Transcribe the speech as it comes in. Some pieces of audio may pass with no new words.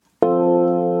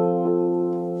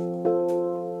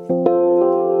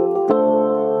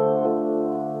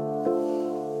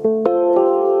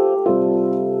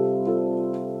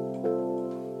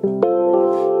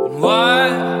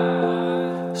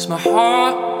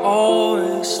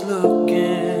always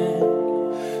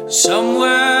looking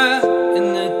somewhere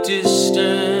in the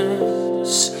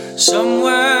distance,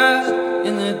 somewhere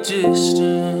in the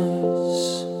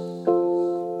distance,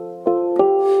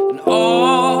 and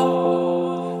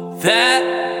all that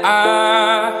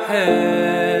I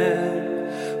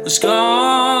had was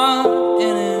gone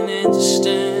in an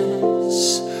instant,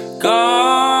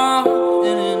 gone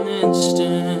in an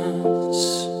instant.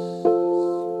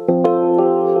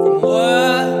 From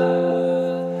what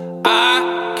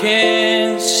I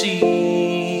can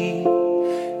see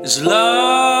is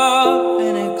love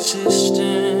in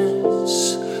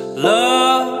existence,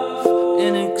 love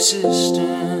in existence.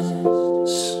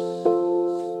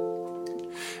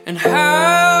 And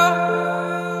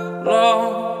how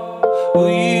long will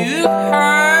you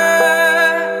hide?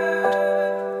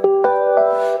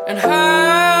 And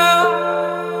how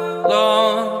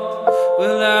long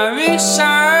will I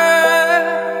reside?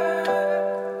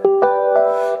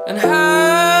 And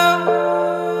how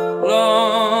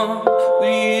long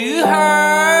will you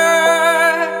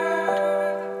hide?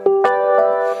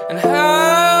 And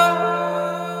how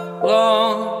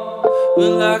long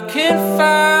will I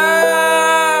confide?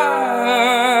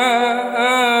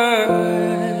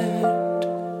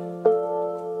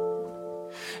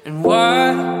 And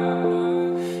why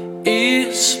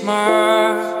is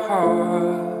my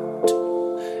heart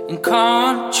in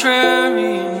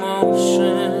contrary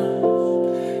motion,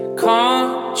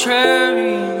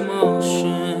 contrary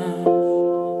motion?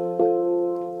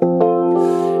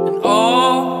 And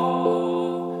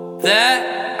all that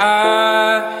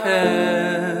I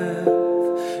have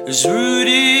is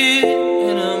rooted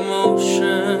in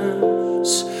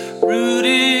emotions,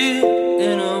 rooted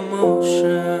in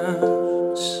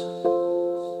emotions.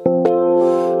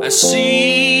 I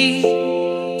see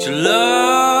your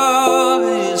love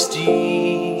is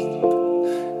deep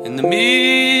in the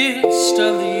midst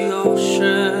of the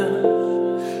ocean,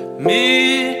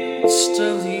 midst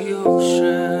of the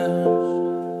ocean.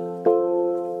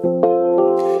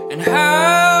 And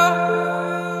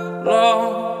how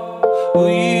long will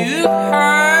you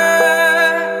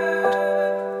hide?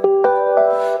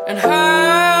 And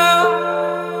how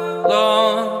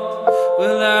long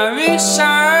will I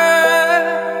reside?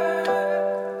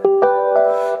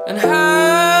 And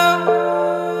how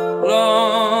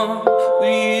long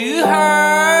will you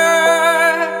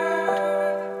hide?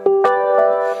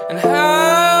 And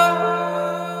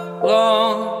how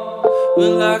long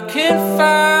will I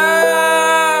confide?